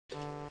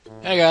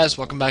Hey guys,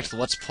 welcome back to the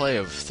Let's Play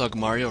of Thug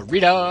Mario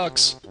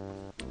Redux!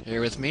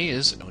 Here with me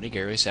is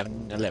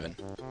Onigiri711.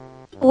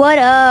 What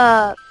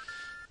up?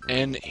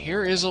 And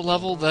here is a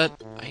level that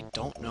I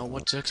don't know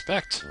what to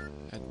expect.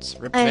 It's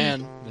Rip I'm-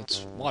 Van,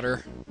 it's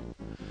water.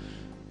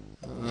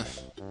 I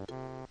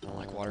don't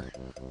like water.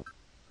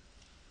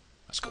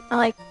 Let's go. I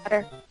like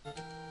water.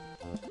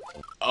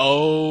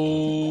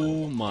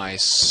 Oh my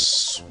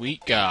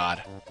sweet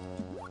god.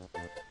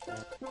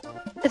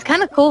 It's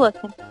kind of cool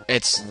looking.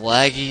 It's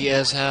laggy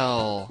as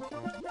hell.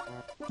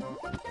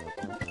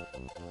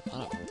 Oh,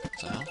 what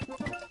the hell?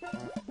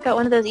 Got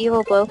one of those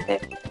evil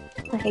blowfish.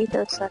 I hate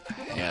those suckers.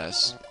 Yeah,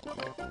 that's one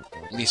of my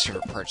least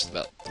favorite parts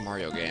about the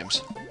Mario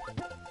games.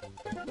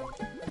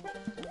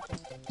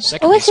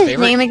 Second What was least his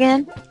favorite? name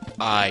again?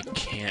 I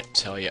can't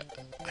tell you.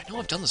 I know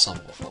I've done this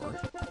level before.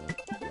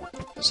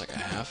 Feels like I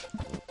have.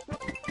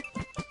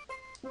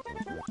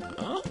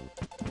 Huh?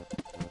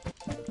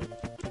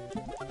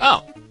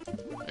 Oh!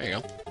 There you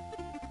go.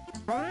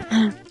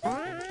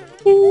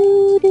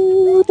 Do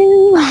do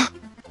do.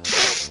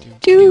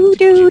 Do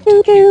do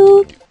do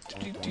do.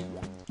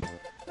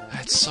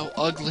 That's so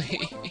ugly.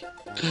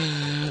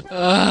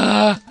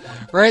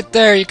 Right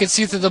there, you can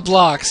see through the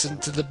blocks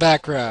into the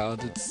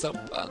background. It's so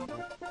fun.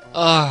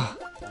 I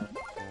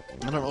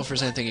don't know if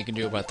there's anything you can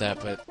do about that,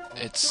 but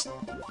it's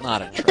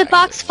not attractive. It's a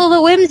box full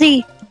of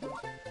whimsy.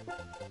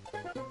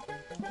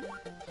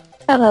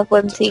 I love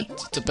whimsy.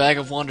 It's a bag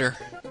of wonder.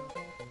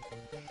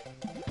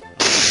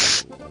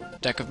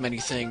 Deck of many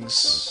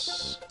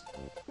things.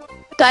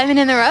 Diamond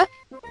in the rough?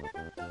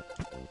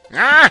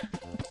 Ah!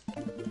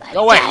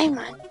 Go away!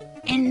 Diamond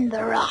in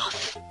the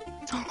rough.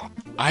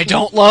 I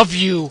don't love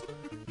you,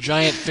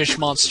 giant fish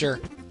monster.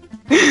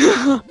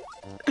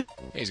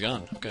 He's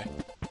gone. Okay.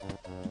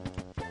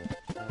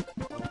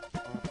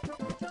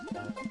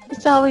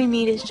 That's all we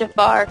need is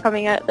Jafar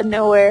coming out of the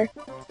nowhere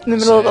in the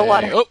middle of the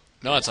water. Oh,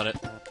 no, that's not it.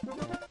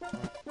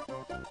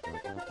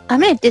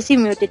 I'm in a dizzy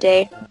mood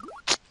today.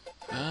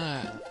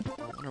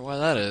 Wonder why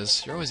that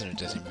is. You're always in a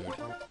Disney mood.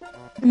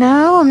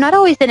 No, I'm not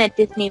always in a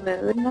Disney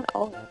mood. Not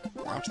always.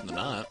 More often than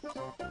not.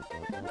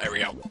 There we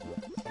go.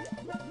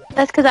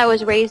 That's because I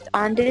was raised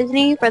on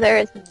Disney, where there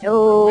is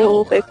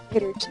no big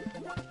critters.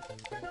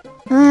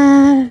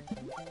 Oh,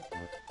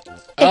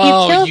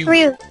 you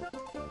prick.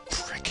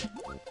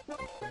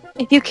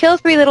 If you kill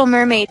 3 Little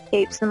Mermaid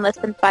tapes in less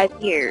than 5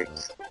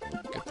 years,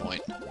 Good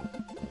point.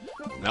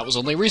 And that was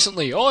only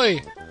recently. Oi!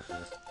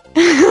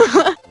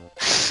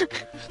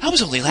 That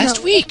was only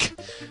last week!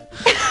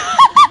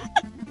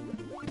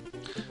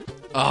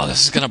 Oh,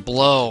 this is gonna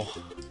blow.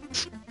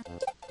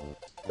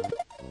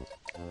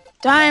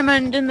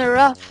 diamond in the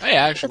rough. Hey,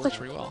 actually, That's looks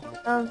pretty well.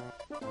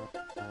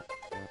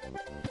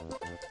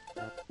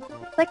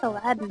 It's like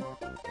Aladdin.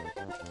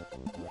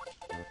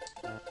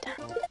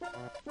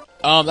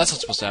 That's not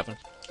supposed to happen.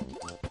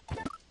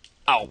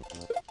 Ow.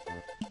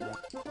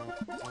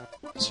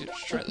 Let's see,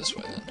 let's try it this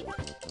way then.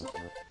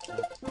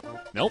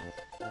 Nope.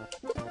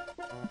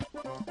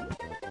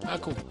 Ah,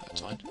 cool.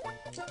 That's fine.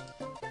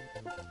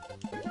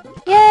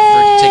 I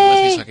prefer to take it with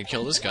me Yay! so I can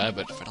kill this guy,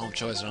 but if I don't have a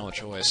choice, I don't have a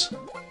choice.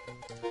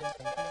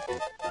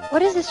 What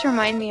does this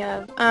remind me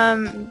of?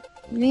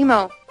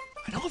 Nemo.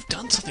 I know I've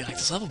done something like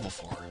this level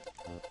before.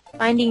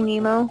 Finding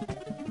Nemo.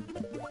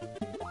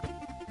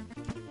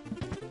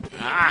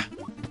 Ah!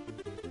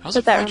 How's Put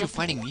it that find you on.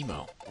 finding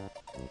Nemo?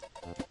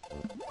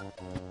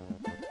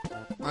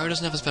 Mario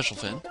doesn't have a special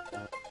fin.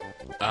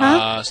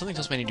 Huh? Something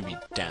else may need to be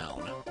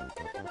down.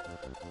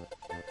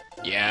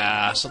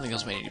 Yeah, something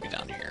else may need to be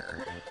down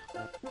here.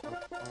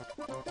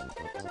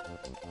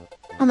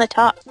 On the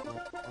top.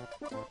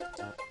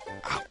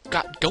 Oh,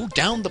 God, go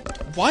down the...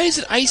 Why is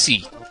it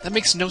icy? That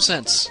makes no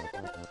sense.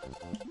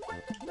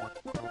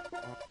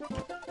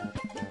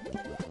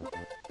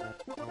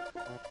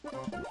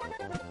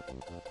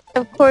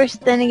 Of course,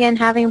 then again,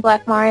 having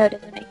Black Mario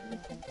doesn't make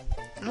sense.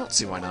 I don't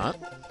see why not.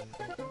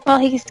 Well,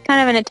 he's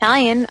kind of an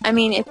Italian. I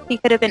mean, if he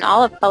could have been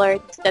olive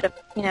colored instead of,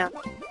 Well,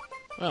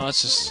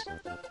 that's just...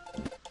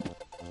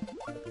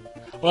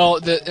 Well,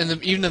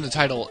 even in the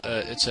title,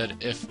 it said,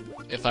 if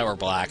I were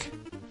black,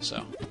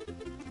 so...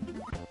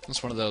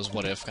 It's one of those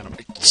what if kind of...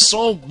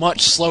 So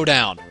much slow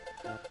down!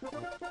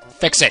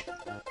 Fix it!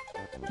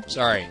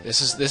 Sorry,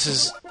 this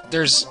is...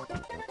 There's...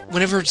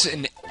 Whenever it's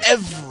in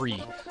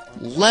every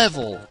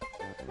level,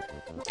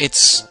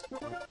 it's...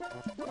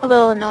 a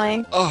little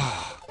annoying.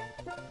 Oh.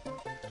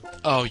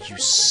 Oh, you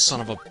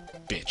son of a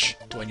bitch.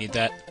 Do I need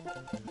that?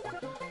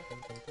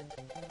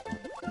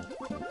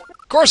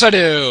 Of course I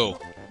do!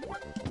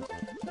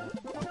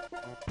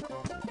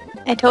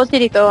 I told you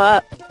to go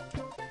up.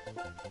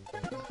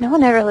 No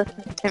one ever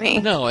listens to me.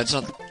 No, it's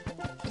not...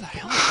 What the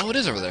hell? Oh, it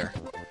is over there.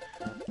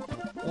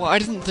 Well, I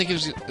didn't think it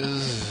was...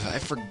 I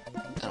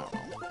don't know.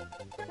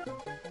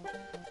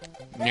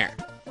 Nyeh.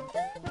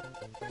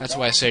 That's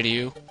why I say to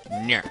you,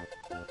 nyeh.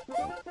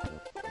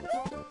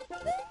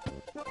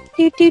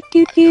 Do, do,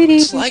 do, do, do,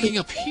 It's do. lagging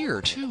up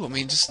here, too. I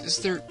mean, just... Is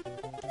there...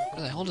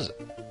 Where the hell does it...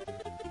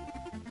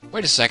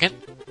 Wait a second.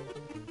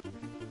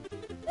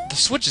 The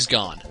switch is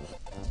gone.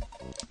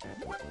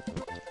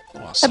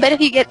 Oh, I bet if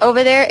you get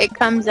over there, it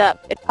comes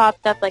up. It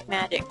pops up like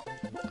magic.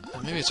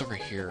 Maybe it's over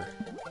here.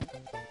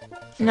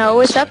 No,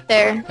 it's up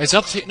there. It's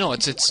up. No,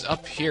 it's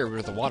up here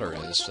where the water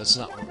is. That's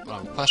not what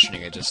I'm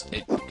questioning. I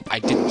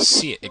didn't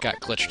see it. It got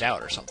glitched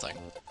out or something.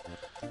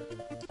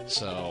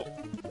 So,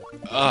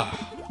 I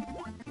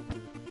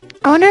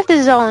wonder if this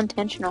is all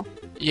intentional.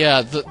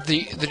 yeah,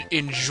 the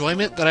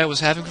enjoyment that I was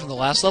having from the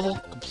last level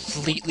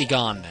completely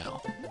gone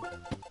now.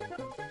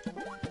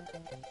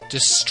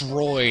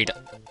 Destroyed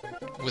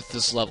with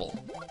this level.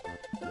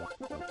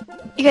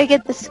 You gotta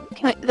get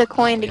the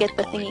coin to get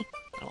the thingy.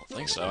 I don't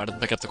think so. I didn't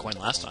pick up the coin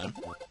last time.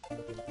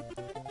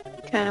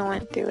 Kinda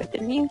went through it,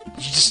 didn't you?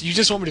 You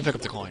just want me to pick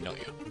up the coin, don't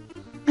you?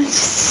 It's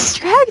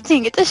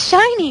distracting. It's a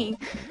shiny.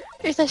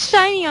 There's a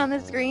shiny on the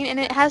screen, and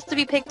it has to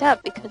be picked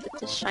up because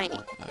it's a shiny.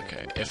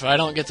 Okay, if I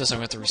don't get this, I'm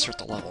going to have to restart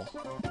the level.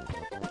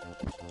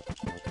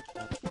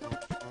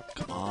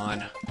 Come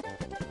on.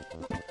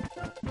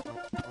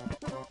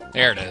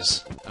 There it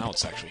is. Now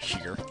it's actually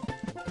here.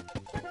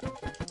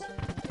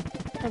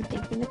 I'm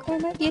thinking the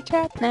coin might be a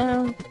trap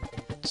now.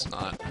 It's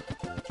not.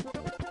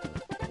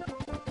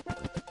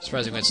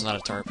 Surprisingly, it's not a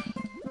tarp.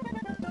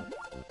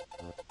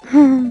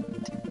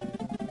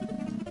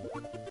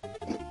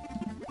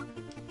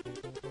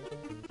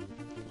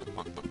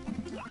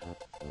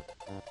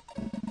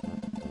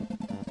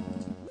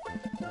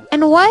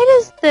 And why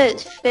does the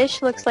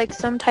fish looks like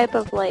some type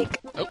of like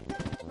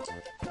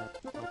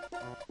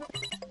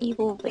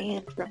evil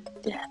van from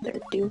Death or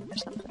Doom or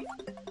something?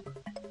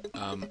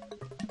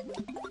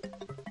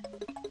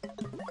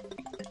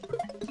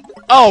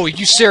 Oh, are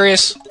you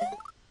serious?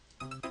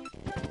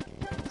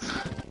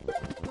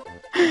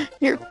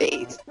 Your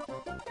face.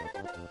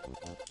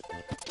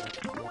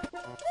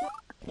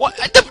 What?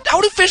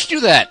 How do fish do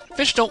that?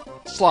 Fish don't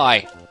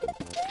fly.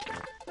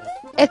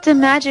 It's a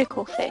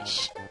magical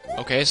fish.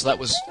 Okay, so that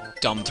was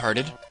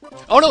dumb-tarded.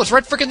 Oh no, it's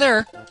right frickin'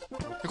 there!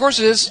 Of course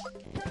it is!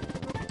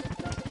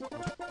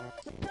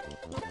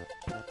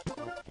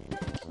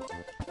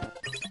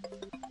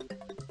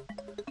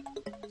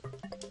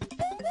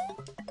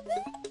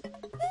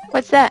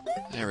 What's that?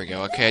 There we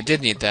go. Okay, I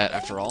did need that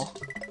after all.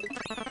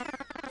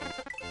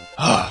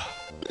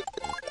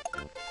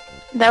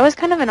 That was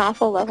kind of an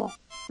awful level.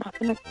 Not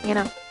gonna, you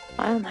know,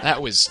 I don't know.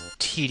 That was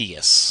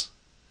tedious.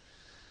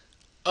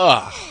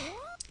 Ugh.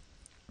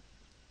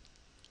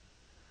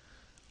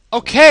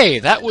 Okay,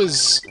 that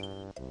was...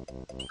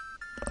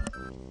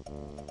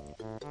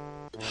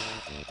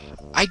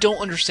 I don't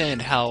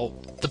understand how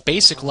the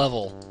basic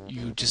level,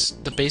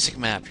 the basic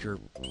map, you're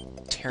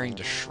tearing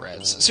to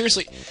shreds.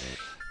 Seriously,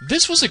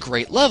 this was a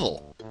great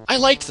level. I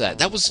liked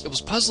that. It was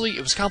puzzly,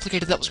 it was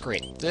complicated, that was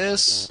great.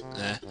 This,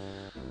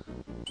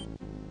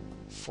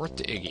 Fourth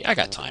to Iggy. I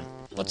got time.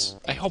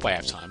 I hope I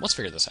have time. Let's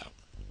figure this out.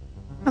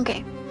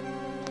 Okay.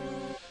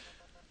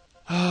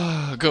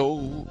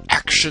 Go!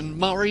 Action,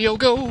 Mario,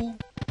 go!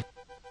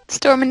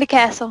 Storm in the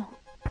castle.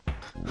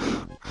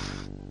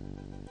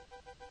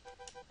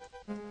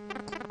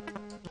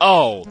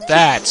 Oh,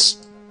 that's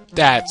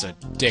a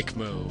dick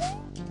move.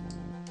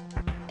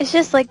 It's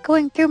just like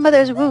going through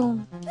mother's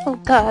womb. Oh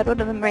god,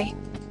 what a memory.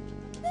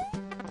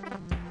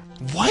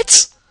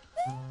 What?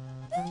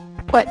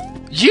 What?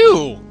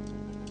 You!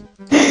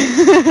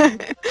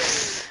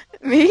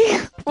 Me?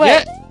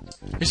 What? Yeah,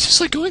 it's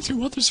just like going through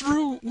mother's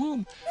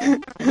womb.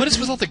 What is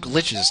with all the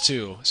glitches,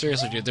 too?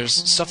 Seriously, dude, there's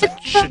stuff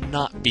that should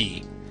not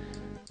be.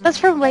 That's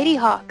from Lady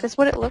Hawk. That's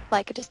what it looked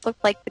like. It just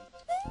looked like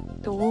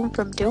the womb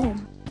from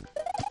Doom.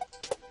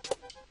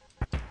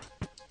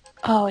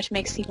 Oh, which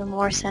makes even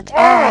more sense.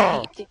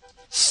 Oh,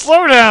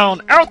 Slow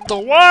down! Out the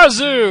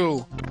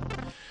wazoo!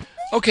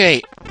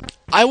 Okay,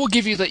 I will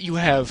give you that you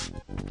have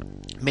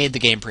made the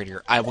game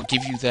prettier. I will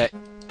give you that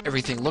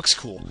everything looks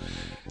cool.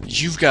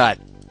 You've got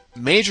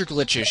major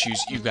glitch issues.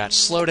 You've got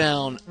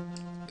slowdown.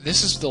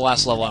 This is the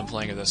last level I'm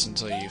playing of this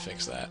until you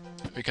fix that.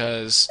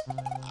 Because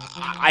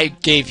I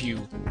gave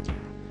you...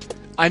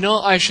 I know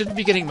I shouldn't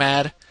be getting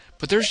mad,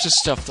 but there's just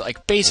stuff,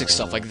 like basic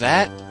stuff like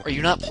that. Are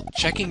you not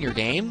checking your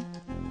game?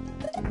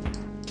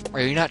 Are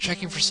you not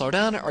checking for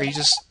slowdown, or are you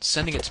just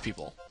sending it to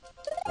people?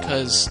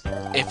 Because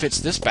if it's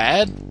this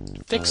bad,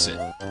 fix it.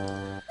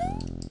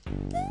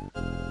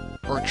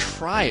 Or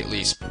try at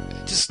least.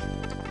 Just...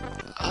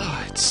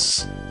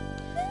 it's...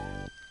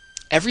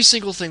 Every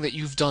single thing that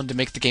you've done to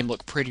make the game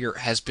look prettier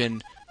has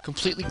been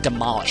completely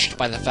demolished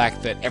by the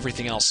fact that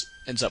everything else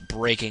ends up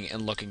breaking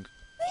and looking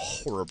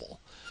horrible.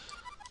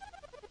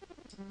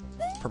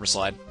 Purple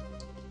slide.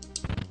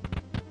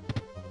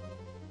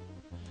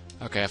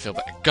 Okay, I feel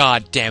bad.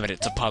 God damn it,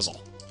 it's a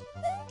puzzle.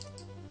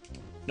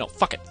 No,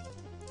 fuck it.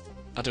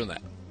 Not doing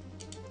that.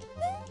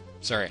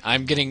 Sorry,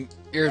 I'm getting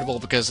irritable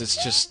because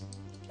it's just...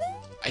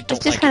 I don't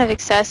it's just kind of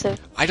excessive.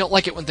 I don't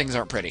like it when things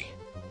aren't pretty.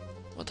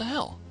 What the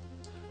hell?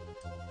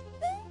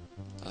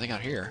 Nothing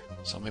out here.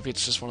 So maybe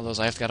it's just one of those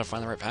I've got to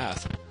find the right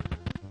path.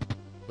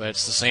 But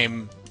it's the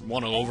same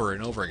one over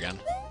and over again.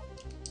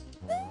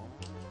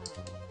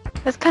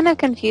 It's kind of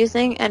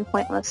confusing and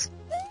pointless.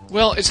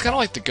 Well, it's kind of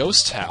like the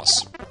ghost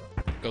house.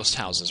 Ghost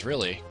houses,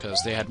 really,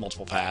 because they had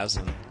multiple paths.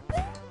 And...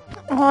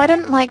 Well, I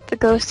didn't like the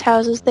ghost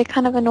houses. They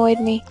kind of annoyed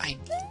me.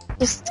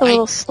 Just a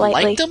little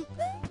slightly. Liked them,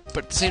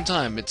 but at the same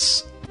time,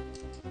 it's...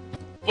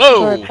 More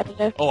Whoa!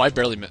 repetitive. Oh, I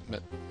barely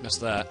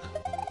missed that.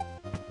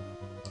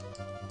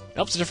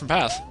 Nope, it's a different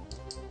path.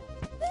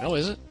 No,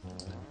 is it?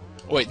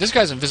 Oh, wait, this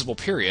guy's invisible,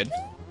 period.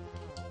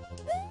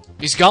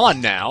 He's gone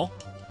now.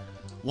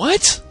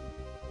 What?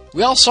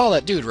 We all saw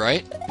that dude,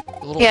 right?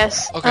 The little...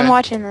 Yes, okay. I'm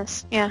watching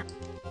this. Yeah.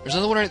 There's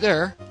another one right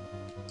there.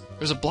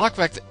 There's a block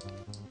back there.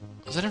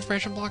 Is that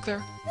information block there?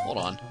 Hold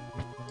on.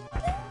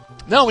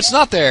 No, it's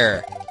not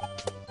there!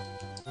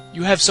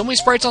 You have so many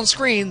sprites on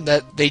screen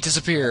that they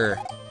disappear.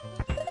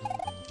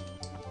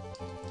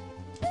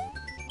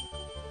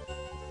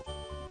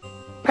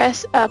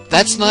 Press up.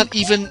 That's not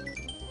even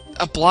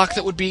a block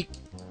that would be...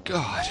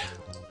 God.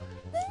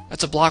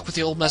 That's a block with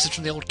the old message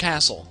from the old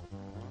castle.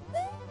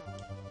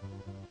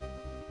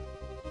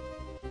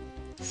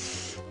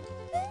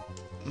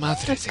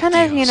 Madre That's de kind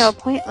of, Dios. you know,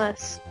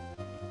 pointless.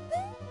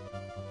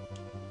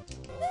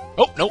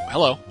 Oh, no,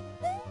 hello.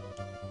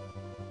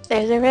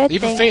 There's a red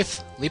Leap thing. of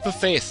faith. Leap of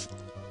faith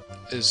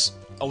is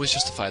always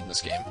justified in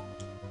this game.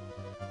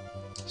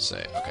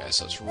 Say, okay,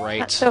 so it's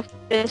right So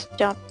just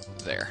jump.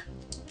 there.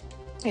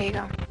 There you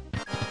go.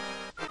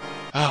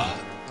 Ah,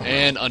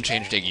 and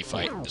Unchanged Iggy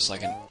fight, just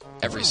like in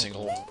every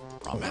single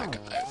ROM hack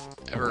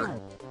I've ever...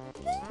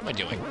 What am I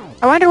doing?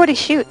 I wonder what he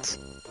shoots.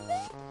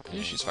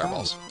 He shoots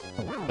fireballs.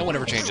 No one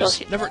ever Still changes.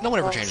 shoots No one ever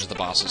fireballs. changes the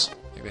bosses.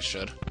 I think they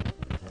should.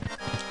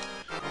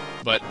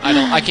 But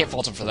I can't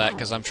fault him for that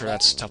because I'm sure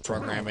that's tough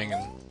programming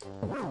and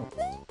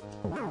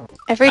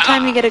Every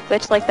time you get a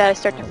glitch like that, I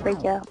start to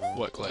freak out.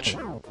 what glitch?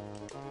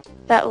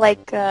 That,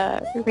 like,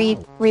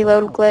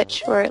 reload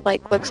glitch where it,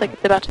 like, looks like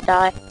it's about to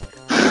die.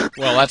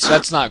 Well,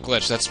 that's not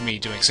glitch. That's me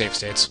doing save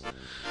states.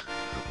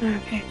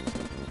 Okay.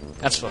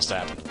 That's supposed to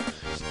happen.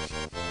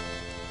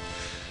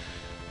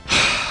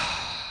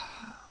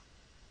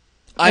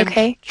 I'm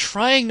Okay.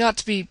 trying not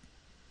to be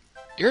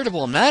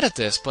irritable and mad at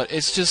this, but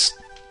it's just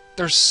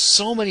there's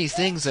so many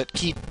things that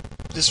keep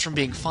this from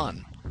being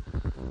fun.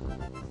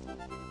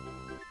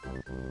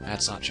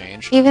 That's not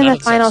changed. Even None the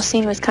of final that's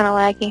scene was changed. kind of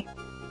laggy.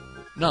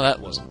 No, that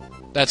wasn't.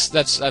 That's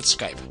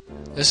Skype.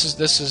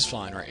 This is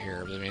fine right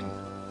here. I mean,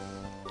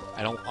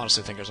 I don't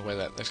honestly think there's a way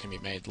that this can be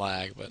made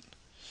lag, but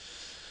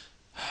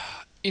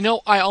you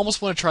know, I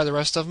almost want to try the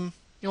rest of them.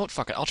 You know what?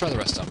 Fuck it. I'll try the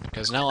rest of them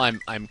because now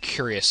I'm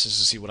curious as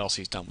to see what else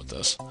he's done with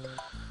this.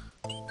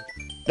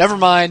 Never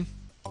mind.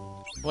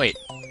 Wait,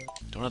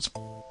 Donuts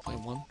play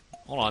one.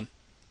 Hold on.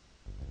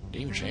 Did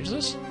he even change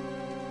this?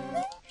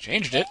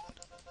 Changed it.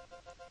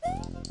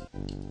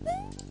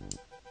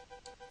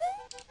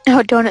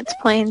 Oh, donuts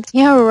planes.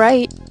 Yeah,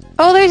 right.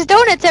 Oh, there's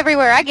donuts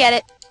everywhere. I get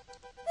it.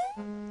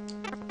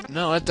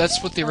 No,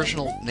 that's what the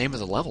original name of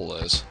the level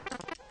is.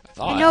 I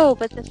thought. I know,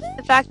 but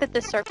the fact that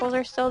the circles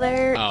are still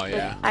there. Oh,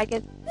 yeah. I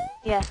get.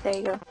 Yeah, there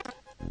you go.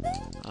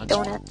 I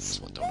Donuts.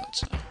 just want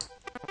donuts now.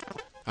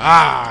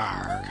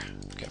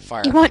 Arrgh! Get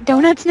fire. You want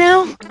donuts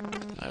now?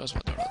 I always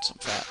want donuts. I'm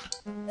fat.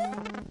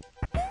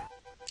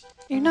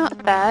 You're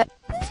not fat.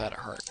 I'm fat at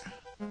heart.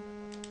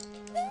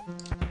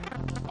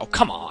 Oh,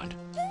 come on!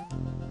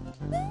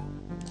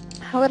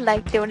 I would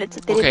like donuts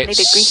if they Okay, didn't make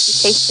a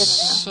greasy taste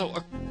in them.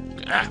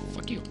 so,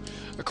 fuck you.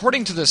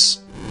 According to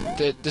this,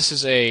 this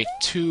is a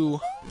 2...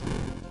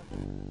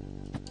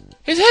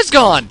 His head's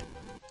gone!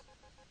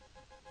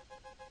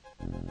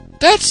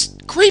 That's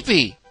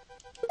creepy!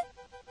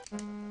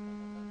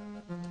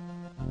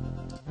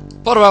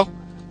 Photo.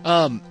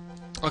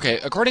 Okay,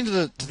 according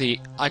to the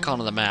icon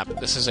on the map,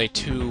 this is a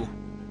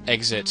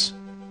 2-exit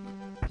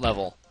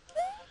level.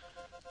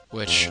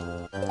 Which,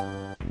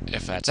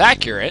 if that's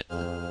accurate,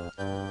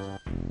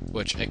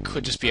 which it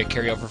could just be a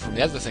carryover from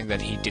the other thing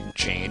that he didn't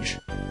change,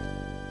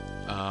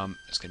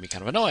 it's gonna be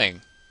kind of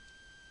annoying.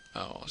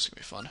 Oh, it's gonna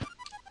be fun.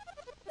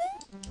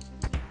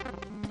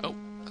 Oh,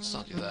 let's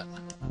not do that.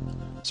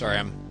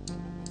 Sorry,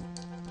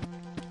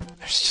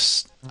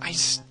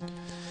 there's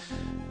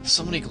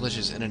so many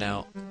glitches in and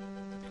out.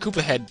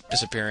 Koopa head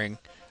disappearing.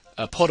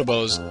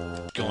 Podobo's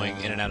going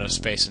in and out of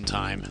space and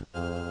time.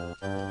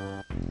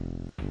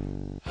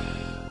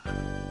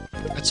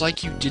 It's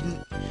like you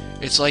didn't...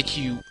 It's like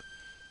you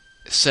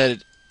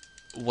said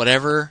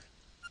whatever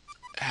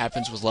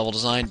happens with level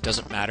design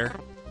doesn't matter.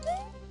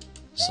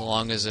 So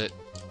long as it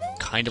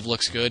kind of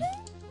looks good.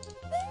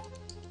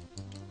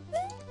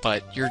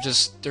 But you're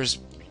just... There's...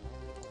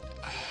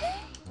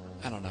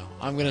 I don't know.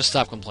 I'm gonna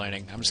stop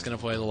complaining. I'm just gonna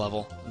play the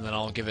level, and then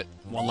I'll give it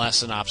one last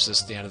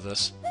synopsis at the end of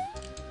this.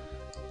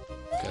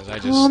 Because I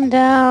just... Calm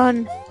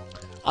down.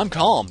 I'm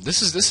calm.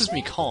 This is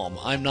me calm.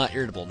 I'm not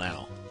irritable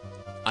now.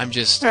 I'm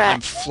just... Right.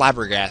 I'm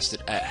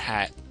flabbergasted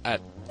at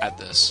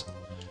this.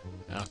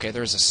 Okay,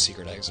 there's a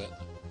secret exit.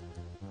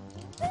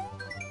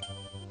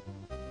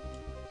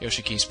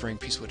 Yoshi Key Spring,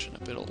 P-Switch, and a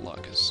bit of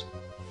luck is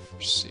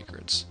for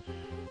secrets.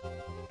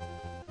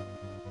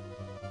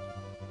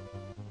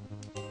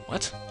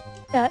 What?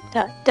 Dot,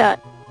 dot, dot.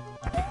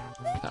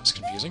 That was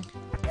confusing.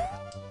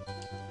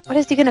 What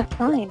is he gonna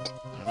find?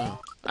 I don't know.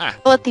 Ah!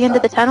 Well, at the end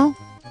of the tunnel?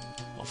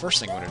 Well, first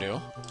thing I'm gonna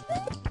do...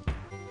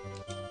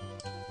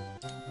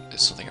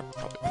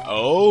 probably...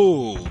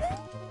 Oh!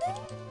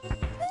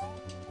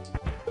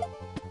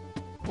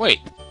 Wait,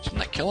 didn't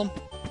that kill him?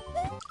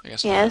 I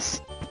guess.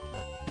 Yes.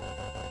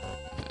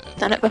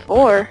 Done it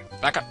before.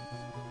 Back up.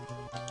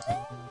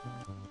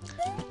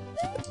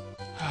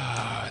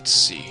 Let's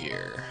see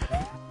here.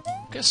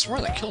 I guess where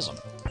that kills him.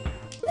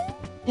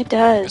 It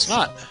does. It's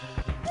not.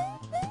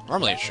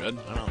 Normally it should.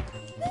 I don't know.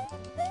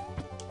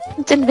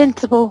 It's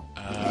invincible.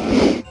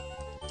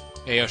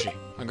 Hey Yoshi,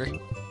 hungry?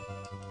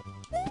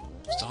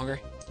 Still hungry?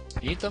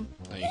 Can you eat them?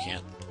 No, you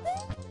can't.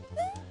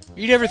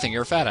 You eat everything.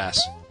 You're a fat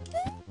ass.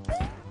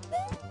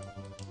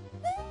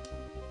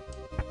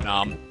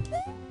 Nom.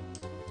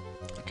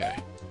 Okay.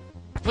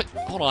 What?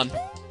 Hold on.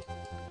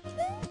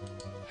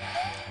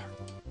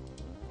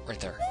 Right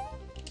there.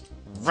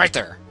 Right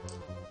there!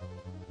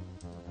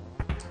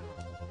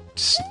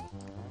 Just,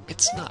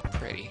 it's not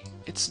pretty.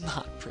 It's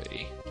not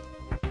pretty.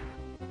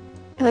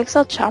 It looks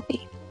all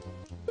choppy.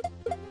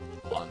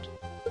 Hold on.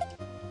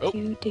 Oh,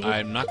 You did.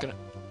 I'm not gonna...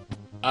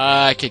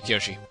 I kicked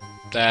Yoshi.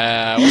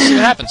 We'll see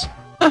what happens.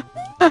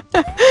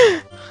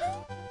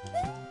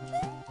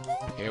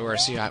 Okay, where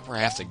I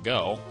have to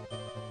go.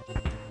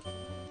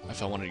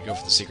 If I wanted to go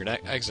for the secret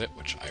exit,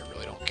 which I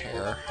really don't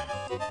care.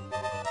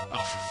 Oh,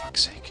 for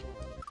fuck's sake.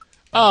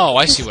 Oh,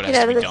 I see what has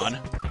to be done.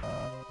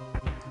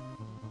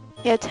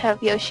 You have to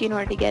have Yoshi in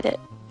order to get it.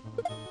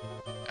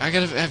 I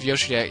gotta have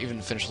Yoshi to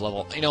even finish the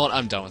level. You know what?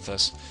 I'm done with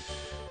this.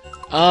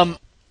 I've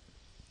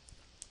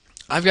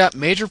got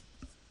major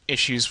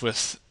issues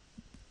with...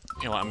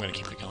 You know what? I'm gonna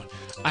keep it going.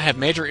 I have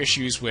major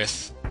issues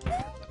with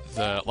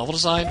the level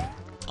design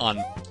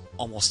on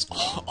almost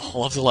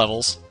all of the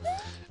levels.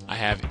 I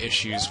have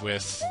issues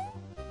with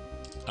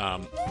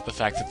the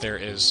fact that there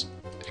is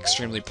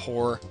extremely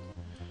poor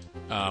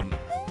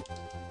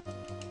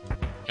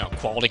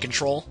quality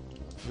control,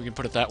 if we can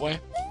put it that way.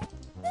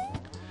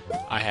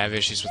 I have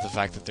issues with the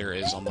fact that there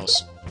is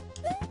almost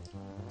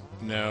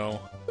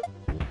no...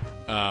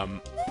 I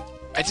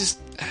just...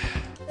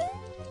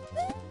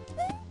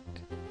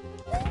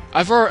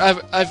 I've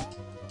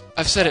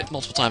said it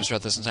multiple times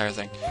throughout this entire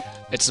thing.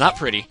 It's not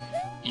pretty.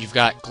 You've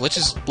got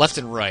glitches left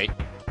and right.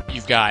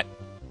 You've got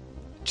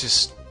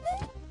just...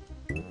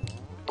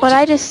 What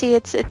I just see,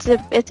 it's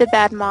a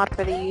bad mod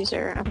for the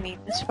user. I mean,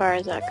 as far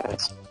as that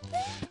goes.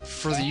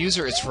 For the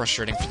user, it's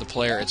frustrating. For the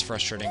player, it's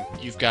frustrating.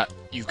 You've got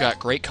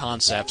great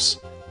concepts.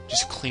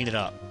 Just clean it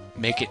up.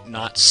 Make it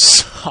not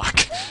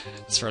suck,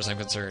 as far as I'm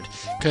concerned.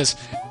 Because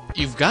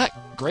you've got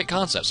great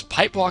concepts.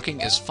 Pipe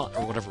walking is fun,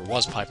 or whatever it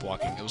was. Pipe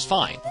walking, it was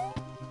fine.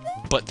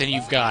 But then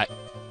you've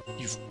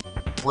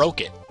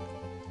broke it.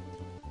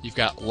 You've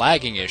got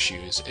lagging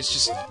issues. It's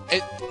just...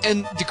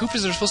 and the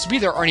Koopas that are supposed to be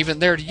there aren't even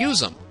there to use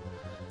them.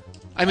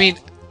 I mean...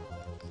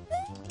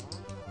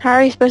 How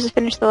are you supposed to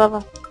finish the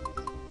level?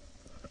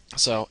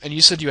 So, and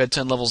you said you had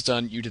 10 levels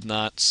done. You did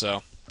not,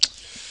 so...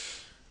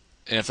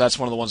 And if that's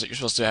one of the ones that you're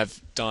supposed to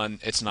have done,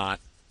 it's not.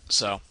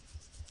 So,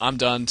 I'm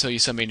done until you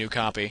send me a new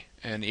copy.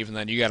 And even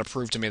then, you gotta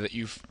prove to me that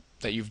you've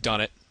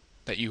done it.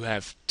 That you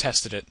have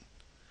tested it.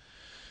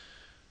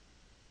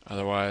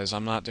 Otherwise,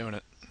 I'm not doing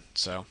it.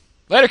 So,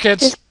 later,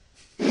 kids!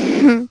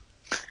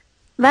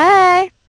 Bye!